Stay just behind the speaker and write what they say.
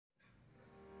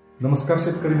नमस्कार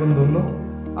शेतकरी बंधूंनो,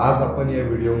 आज आपण या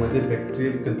व्हिडिओमध्ये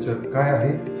बॅक्टेरियल कल्चर काय आहे,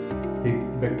 हे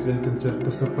बॅक्टेरियल कल्चर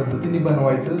कसं पद्धतीने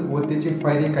बनवायचं व त्याचे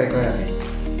फायदे काय काय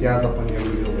आहेत ते आज आपण या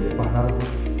व्हिडिओमध्ये पाहणार आहोत.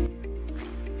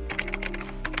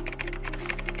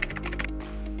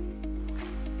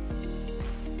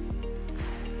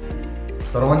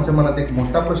 सर्वांच्या मनात एक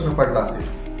मोठा प्रश्न पडला असेल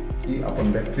की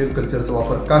आपण बॅक्टेरियल कल्चरचा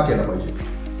वापर का केला पाहिजे.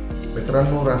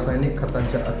 मित्रांनो, रासायनिक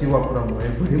खतांच्या अतिवापरामुळे,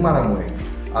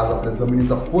 भडीमारामुळे आज आपल्या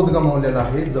जमिनीचा पोत गमावलेला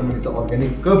आहे, जमिनीचा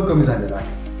ऑर्गॅनिक कप कमी झालेला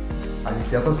आहे आणि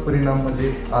त्याचाच परिणाम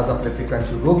म्हणजे आज आपल्या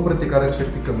पिकांची रोगप्रतिकारक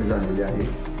शक्ती कमी झालेली आहे.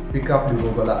 पिकं आपली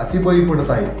रोगाला अतिबळी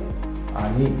पडत आहेत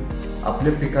आणि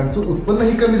आपल्या पिकांचं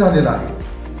उत्पन्नही कमी झालेलं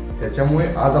आहे. त्याच्यामुळे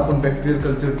आज आपण बॅक्टेरियल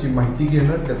कल्चरची माहिती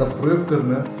घेणं, त्याचा प्रयोग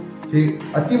करणं हे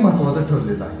अति महत्त्वाचं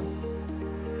ठरलेलं आहे.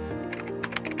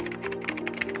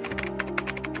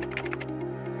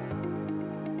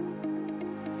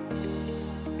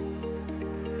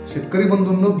 शेतकरी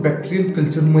बंधूंनो, बॅक्टेरियल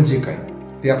कल्चर म्हणजे काय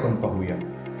ते आपण पाहूया.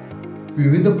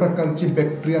 विविध प्रकारचे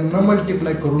बॅक्टेरियांना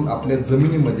मल्टिप्लाय करून आपल्या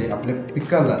जमिनीमध्ये आपल्या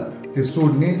पिकाला ते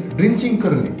सोडणे, ड्रिंचिंग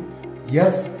करणे,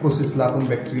 याच प्रोसेसला आपण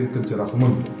बॅक्टेरियल कल्चर असं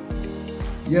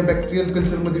म्हणतो. या बॅक्टेरियल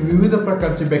कल्चरमध्ये विविध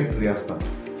प्रकारचे बॅक्टेरिया असतात.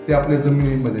 ते आपल्या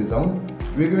जमिनीमध्ये जाऊन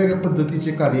वेगवेगळ्या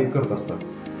पद्धतीचे कार्य करत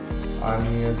असतात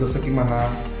आणि जसं की म्हणा,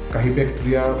 काही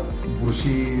बॅक्टेरिया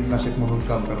बुरशीनाशक म्हणून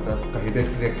काम करतात, काही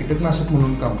बॅक्टेरिया कीटकनाशक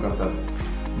म्हणून काम करतात,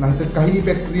 नाहीतर काही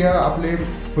बॅक्टेरिया आपले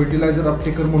फर्टिलायझर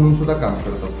अपटेकर म्हणून सुद्धा काम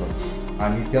करत असतात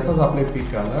आणि त्याचाच आपल्या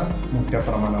पिकाला मोठ्या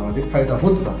प्रमाणामध्ये फायदा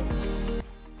होत राहतो.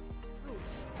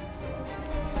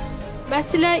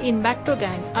 Bacilli in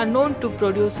Bactogang are known to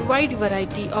produce wide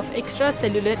variety of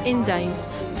extracellular enzymes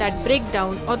that break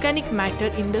down organic matter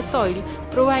in the soil,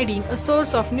 providing a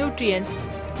source of nutrients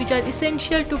which are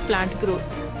essential to plant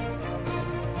growth.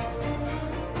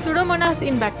 Pseudomonas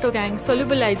in Bactogang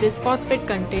solubilizes phosphate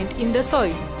content in the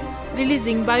soil,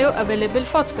 releasing bioavailable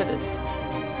phosphorus.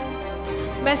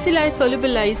 Bacilli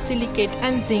solubilize silicate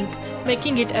and zinc,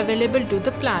 making it available to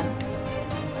the plant.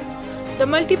 The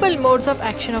multiple modes of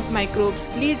action of microbes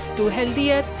leads to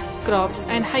healthier crops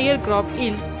and higher crop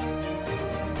yields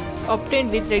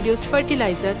obtained with reduced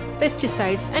fertilizer,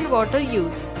 pesticides and water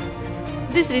use.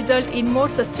 This result in more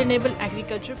sustainable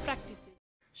agriculture practices.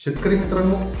 शेतकरी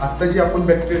मित्रांनो, आता जी आपण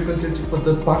bacterial कल्चरची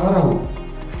पद्धत पाहणार आहोत,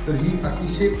 तर ही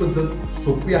अतिशय पद्धत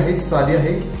सोपी आहे, साधी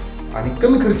आहे आणि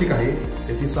कमी खर्चिक आहे.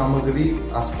 त्याची सामग्री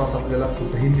आसपास आपल्याला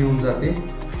कुठेही मिळून जाते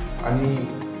आणि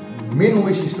मेन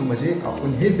वैशिष्ट्य म्हणजे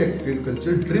आपण हे बॅक्टेरियल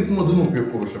कल्चर ड्रिपमधून उपयोग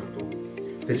करू शकतो.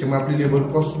 त्याच्यामुळे आपली लेबर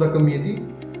कॉस्ट सुद्धा कमी येते.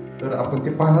 तर आपण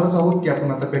ते पाहणारच आहोत की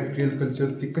आपण आता बॅक्टेरियल कल्चर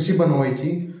ती कशी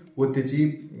बनवायची व त्याची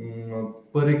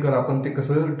पर एकर आपण ते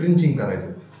कसं ड्रिंचिंग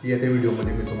करायचं या त्या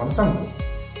व्हिडिओमध्ये मी तुम्हाला सांगतो.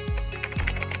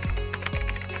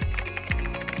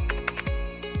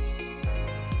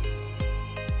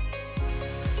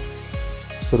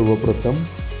 सर्वप्रथम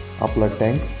आपला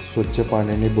टँक स्वच्छ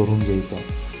पाण्याने भरून घ्यायचा.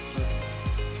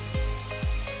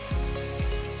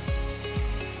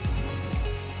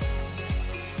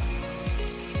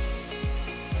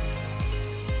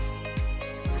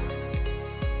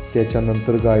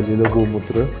 त्याच्यानंतर गाळलेलं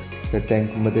गोमूत्र त्या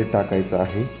टँकमध्ये टाकायचं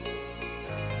आहे.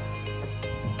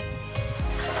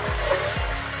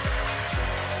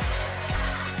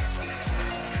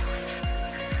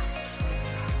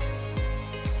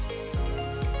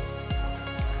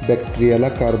 बॅक्टेरियाला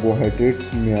कार्बोहायड्रेट्स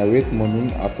मिळावेत म्हणून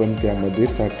आपण त्यामध्ये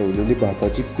साठवलेली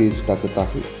भाताची पेज टाकत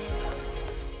आहे.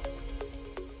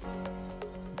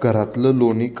 घरातलं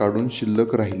लोणी काढून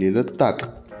शिल्लक राहिलेलं ताक.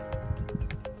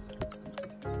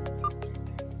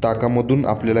 ताकामधून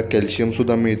आपल्याला कॅल्शियम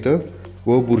सुद्धा मिळतं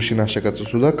व बुरशीनाशकाचं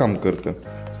सुद्धा काम करतं.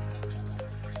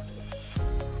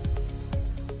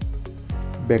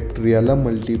 बॅक्टेरियाला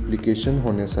मल्टिप्लिकेशन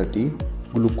होण्यासाठी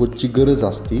ग्लुकोजची गरज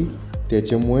असते.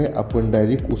 त्याच्यामुळे आपण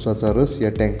डायरेक्ट उसाचा रस या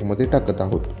टँकमध्ये टाकत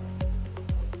आहोत.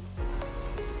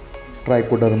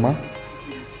 Trichoderma,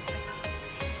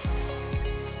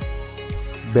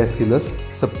 bacillus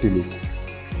subtilis,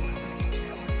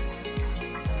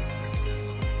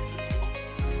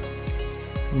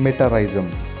 मेटाराइझम,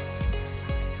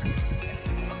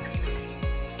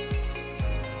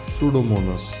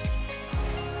 Pseudomonas,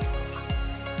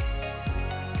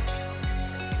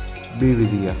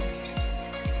 Beauveria,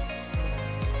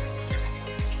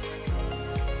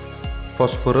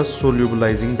 Phosphorus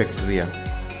solubalizing bacteria,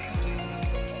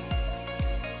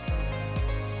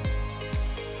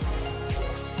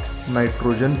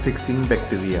 nitrogen fixing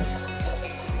bacteria,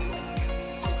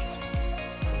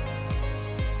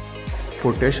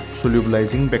 potash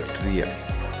solubilizing bacteria,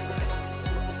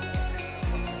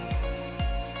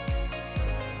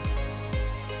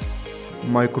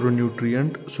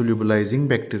 Micronutrient solubilizing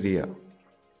bacteria.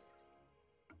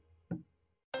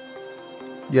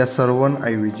 या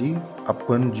सर्वांऐवजी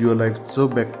आपण जिओलाईफचं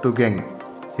बॅक्टोगँग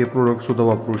हे प्रोडक्टसुद्धा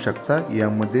वापरू शकता.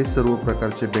 यामध्ये सर्व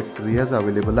प्रकारचे बॅक्टेरियाज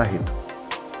अवेलेबल आहेत.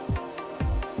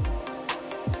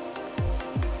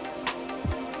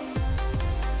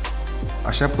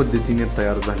 अशा पद्धतीने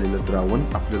तयार झालेलं द्रावण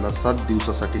आपल्याला 7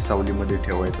 दिवसासाठी सावलीमध्ये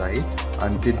ठेवायचं आहे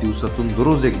आणि ते दिवसातून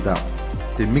दररोज एकदा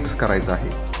ते मिक्स करायचं आहे.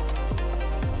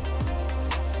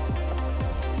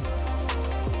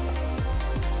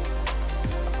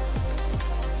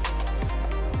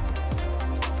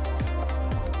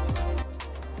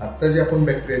 आता जे आपण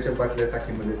बॅक्टेरियाच्या बाटल्या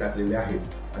टाकीमध्ये टाकलेले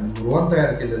आहेत आणि मुरवान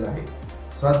तयार केलेलं आहे,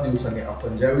 7 दिवसांनी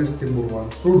आपण ज्यावेळेस ते मुरवान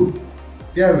सोडू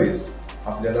त्यावेळेस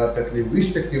आपल्याला त्यातले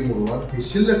 20% मुरवान हे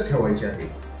शिल्लक ठेवायचे आहे.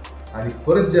 आणि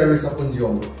परत ज्यावेळेस आपण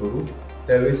जीवामृत करू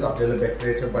त्यावेळेस आपल्याला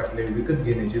बॅक्टेरियाच्या बाटल्या विकत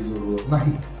घेण्याची जरूरत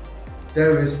नाही.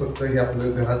 त्यावेळेस फक्त हे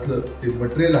आपलं घरातलं ते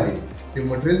मटेरियल आहे, ते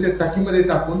मटेरियल त्या टाकीमध्ये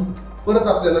टाकून परत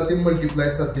आपल्याला ते मल्टिप्लाय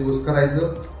 7 दिवस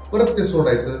करायचं, परत ते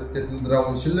सोडायचं, त्यातलं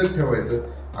द्रावण शिल्लक ठेवायचं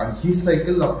आणि ही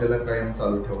सायकल आपल्याला कायम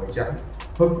चालू ठेवायची आहे.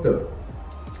 फक्त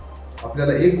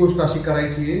आपल्याला एक गोष्ट अशी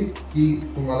करायची आहे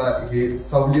की तुम्हाला हे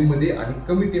सावलीमध्ये आणि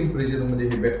कमी टेम्परेचरमध्ये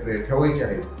हे बॅक्टेरिया ठेवायचे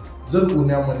आहेत. जर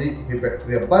उन्हामध्ये हे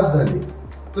बॅक्टेरिया बाद झाले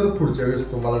तर पुढच्या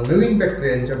वेळेस तुम्हाला नवीन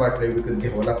बॅक्टेरियांच्या बाटल्या विकत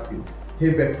घ्याव्या लागतील. हे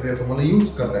बॅक्टेरिया तुम्हाला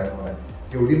यूज करता येणार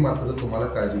आहे, एवढी मात्र तुम्हाला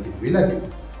काळजी घ्यावी लागेल.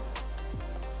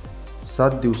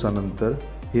 7 दिवसानंतर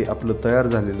हे आपलं तयार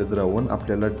झालेलं द्रावण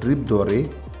आपल्याला ड्रीपद्वारे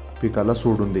पिकाला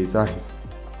सोडून द्यायचं आहे.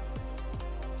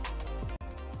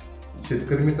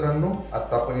 शेतकरी मित्रांनो,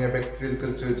 आता आपण या बॅक्टेरियल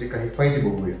कल्चरचे काही फायदे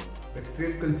बघूया.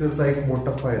 बॅक्टेरियल कल्चरचा एक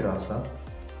मोठा फायदा असा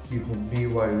की हुंडी,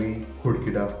 वाळवी,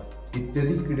 खोडकिडा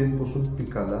इत्यादी किड्यांपासून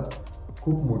पिकाला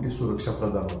खूप मोठी सुरक्षा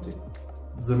प्रदान होते.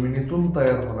 जमिनीतून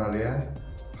तयार होणाऱ्या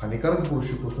हानिकारक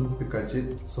बुरशीपासून पिकाचे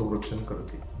संरक्षण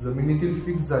करते. जमिनीतील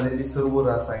फिक्स झालेली सर्व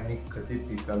रासायनिक खते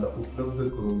पिकाला उपलब्ध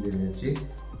करून देण्याचे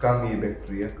काम हे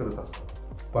बॅक्टेरिया करत असतात.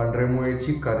 पांढऱ्या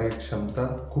मुळ्याची कार्यक्षमता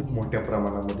खूप मोठ्या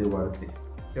प्रमाणामध्ये वाढते.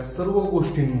 या सर्व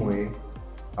गोष्टींमुळे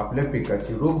आपल्या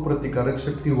पिकाची रोगप्रतिकारक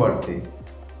शक्ती वाढते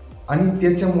आणि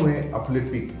त्याच्यामुळे आपले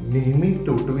पीक नेहमी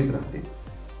टवटवीत राहते.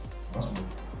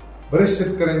 बरेच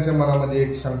शेतकऱ्यांच्या मनामध्ये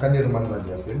एक शंका निर्माण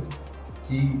झाली असेल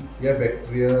की या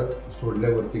बॅक्टेरिया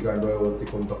सोडल्यावरती गांडोळ्यावरती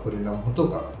कोणता परिणाम होतो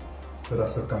का? तर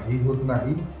असं काही होत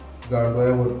नाही.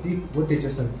 गांडोळ्यावरती व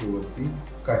त्याच्या संख्येवरती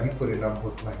काही परिणाम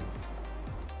होत नाही.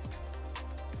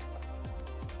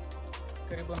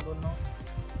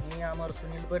 मी अमर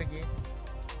सुनील बर्गे,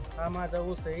 हा माझा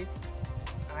ऊस आहे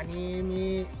आणि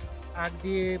मी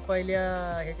अगदी पहिल्या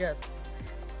ह्याच्यात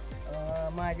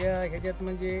माझ्या ह्याच्यात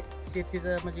म्हणजे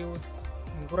शेतीचं म्हणजे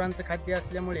गुरांचं खाद्य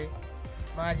असल्यामुळे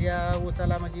माझ्या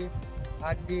ऊसाला म्हणजे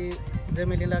अगदी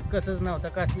जमिनीला कसलाच नव्हता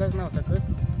कस.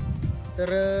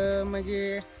 तर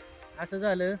म्हणजे असं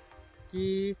झालं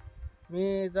की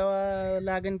मी जेव्हा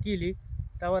लागण केली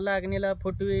तेव्हा लागणीला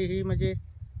फुटवे ही म्हणजे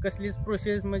कसलीच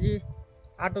प्रोसेस म्हणजे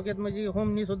आटोक्यात म्हणजे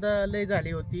होमनीसुद्धा लय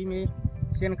झाली होती. मी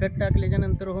शेणखत टाकल्याच्या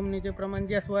नंतर होमनीचे प्रमाण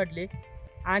जास्त वाढले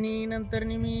आणि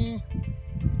नंतरनी मी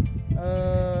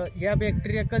ह्या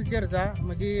बॅक्टेरिया कल्चरचा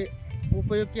म्हणजे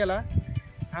उपयोग केला.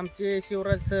 आमचे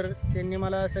शिवराज सर त्यांनी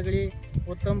मला सगळी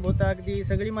उत्तम होता अगदी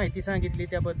सगळी माहिती सांगितली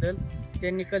त्याबद्दल.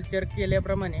 त्यांनी कल्चर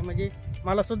केल्याप्रमाणे म्हणजे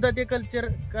मलासुद्धा ते कल्चर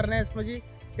करण्यास म्हणजे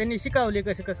त्यांनी शिकवले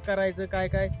कसं करायचं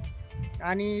काय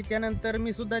आणि त्यानंतर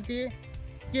मी सुद्धा ते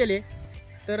केले.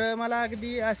 तर मला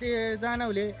अगदी असे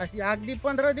जाणवले अगदी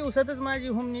 15 दिवसातच माझी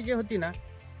होमणी जी होती ना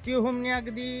ती होमणी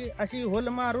अगदी अशी होल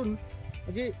मारून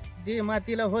म्हणजे जे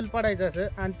मातीला होल पडायचं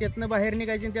असं आणि त्यातनं बाहेर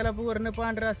निघायची आणि त्याला वरनं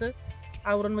पांढरं असं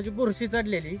आवरण म्हणजे बुरशी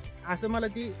चढलेली असं मला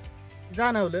ती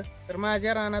जाणवलं. तर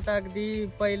माझ्या रानात अगदी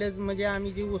पहिलंच म्हणजे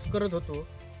आम्ही जी ऊस करत होतो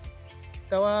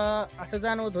तेव्हा असं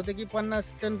जाणवत होतं की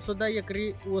 50 टनसुद्धा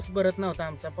एकरी ऊस भरत नव्हता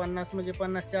आमचा. 50 म्हणजे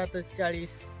 50च्या आतच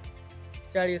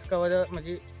 40 कवा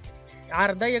म्हणजे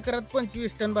अर्धा एकरात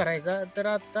 25 टन भरायचा. तर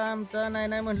आता आमचा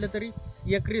नाही म्हटलं तरी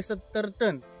एकरी 70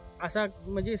 टन असा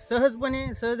म्हणजे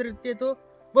सहजरित्या तो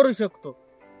भरू शकतो.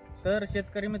 तर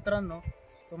शेतकरी मित्रांनो,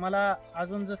 तुम्हाला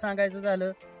अजून जर सांगायचं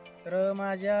झालं तर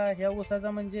माझ्या ह्या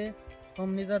ऊसाचा म्हणजे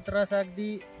होमणीचा त्रास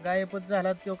अगदी गायबच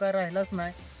झाला, तो काय राहिलाच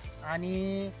नाही.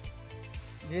 आणि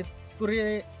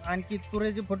जे आणखी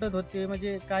तुरे जे फुटत होते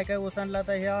म्हणजे काय ऊसांना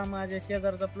आता ह्या माझ्या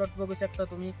शेजारचा प्लॉट बघू शकता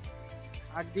तुम्ही.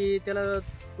 अगदी त्याला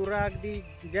तुरा अगदी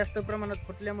जास्त प्रमाणात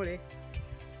फुटल्यामुळे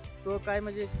तो काय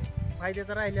म्हणजे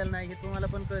फायद्याचा राहिलेला नाही हे तुम्हाला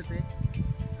पण कळतंय.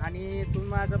 आणि तुम्ही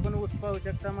माझा पण ऊस पाहू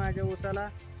शकता, माझ्या ऊसाला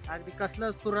अगदी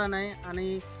कसलाच तुरा नाही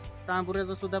आणि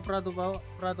तांबुऱ्याचा सुद्धा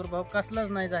प्रादुर्भाव कसलाच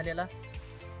नाही झालेला.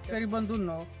 तरी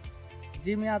बंधूंनो,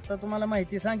 जी मी आता तुम्हाला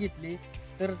माहिती सांगितली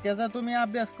तर त्याचा तुम्ही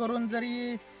अभ्यास करून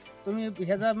जरी तुम्ही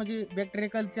ह्याचा म्हणजे बॅक्टेरिया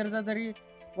कल्चरचा जरी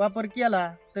वापर केला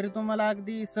तरी तुम्हाला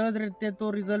अगदी सहजरित्या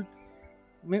तो रिझल्ट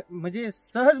म्हणजे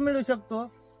सहज मिळू शकतो,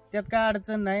 त्यात काय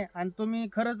अडचण नाही. आणि तुम्ही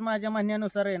खरंच माझ्या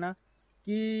म्हणण्यानुसार आहे ना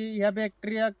की ह्या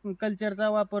बॅक्टेरिया कल्चरचा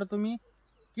वापर तुम्ही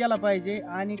केला पाहिजे.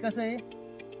 आणि कसं आहे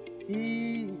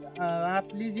की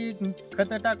आपली जी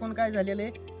खतं टाकून काय झालेलं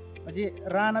आहे, म्हणजे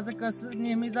रानाचं कसं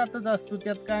नेहमी जातच असतो,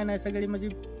 त्यात काय नाही. सगळी म्हणजे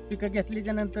पिकं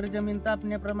घेतल्याच्या नंतर जमीन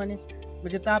तापण्याप्रमाणे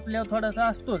म्हणजे तापल्यावर थोडासा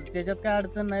असतोच, त्याच्यात काय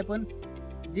अडचण नाही. पण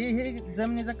जे हे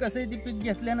जमिनीचं कसं आहे, ते पीक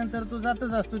घेतल्यानंतर तो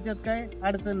जातच असतो, त्यात काय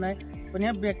अडचण नाही. पण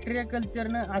ह्या बॅक्टेरिया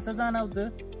कल्चरनं असं जाणवतं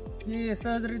की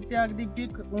सहजरित्या अगदी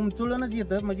पीक उमचुळूनच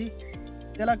येतं, म्हणजे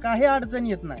त्याला काही अडचण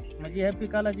येत नाही. म्हणजे ह्या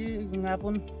पिकाला जी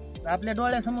आपण आपल्या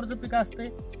डोळ्यासमोरचं पीक असतंय,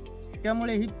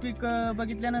 त्यामुळे ही पीक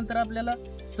बघितल्यानंतर आपल्याला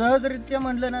सहजरित्या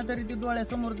म्हणलं ना तरी ते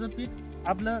डोळ्यासमोरचं पीक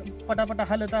आपलं पटापटा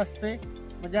हालत असतंय.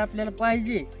 म्हणजे आपल्याला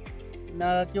पाहिजे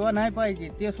किंवा नाही पाहिजे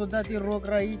ते सुद्धा ती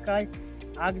रोगराई काय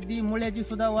अगदी मुळ्याची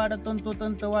सुद्धा वाढ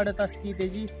तंतोतंत वाढत असती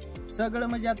त्याची सगळं.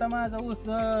 म्हणजे आता माझा ऊस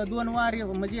 2 वारे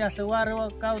म्हणजे असं वारं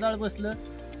कावदाळ बसलं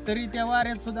तरी त्या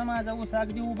वाऱ्यात सुद्धा माझा ऊस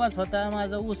अगदी उभाच होता,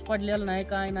 माझा ऊस पडलेला नाही,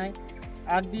 काय नाही.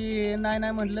 अगदी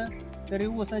नाही म्हटलं तरी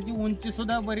ऊसाची उंची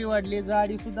सुद्धा बरी वाढली,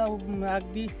 जाडी सुद्धा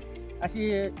अगदी अशी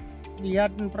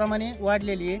याप्रमाणे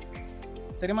वाढलेली आहे.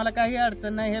 तरी मला काही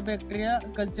अडचण नाही. ह्या बॅक्टेरिया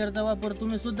कल्चरचा वापर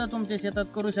तुम्ही सुद्धा तुमच्या शेतात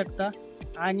करू शकता.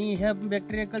 आणि ह्या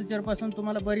बॅक्टेरिया कल्चरपासून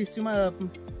तुम्हाला बरीचशी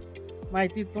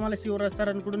माहिती तुम्हाला शिवराज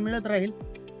सरांकडून मिळत राहील.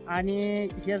 आणि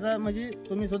ह्याचा म्हणजे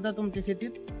तुम्ही सुद्धा तुमच्या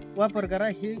शेतीत वापर करा,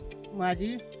 ही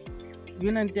माझी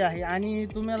विनंती आहे. आणि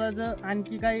तुम्हाला जर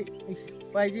आणखी काही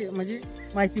पाहिजे म्हणजे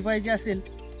माहिती पाहिजे असेल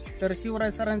तर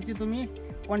शिवराज सरांची तुम्ही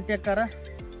कॉन्टॅक्ट करा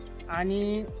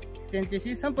आणि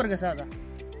त्यांच्याशी संपर्क साधा.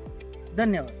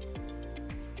 धन्यवाद.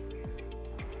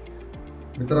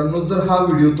 मित्रांनो, जर हा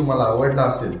व्हिडिओ तुम्हाला आवडला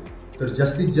असेल तर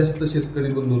जास्तीत जास्त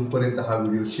शेतकरी बंधूंपर्यंत हा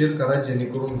व्हिडिओ शेअर करा,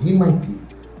 जेणेकरून ही माहिती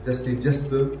जास्तीत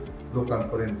जास्त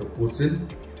लोकांपर्यंत पोहोचेल.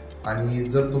 आणि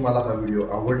जर तुम्हाला हा व्हिडिओ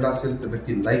आवडला असेल तर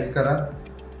नक्की लाईक करा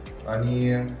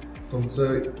आणि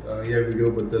तुमचं या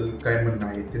व्हिडिओबद्दल काय म्हणणं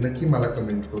आहे ते नक्की मला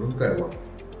कमेंट करून कळवा.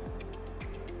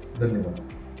 धन्यवाद.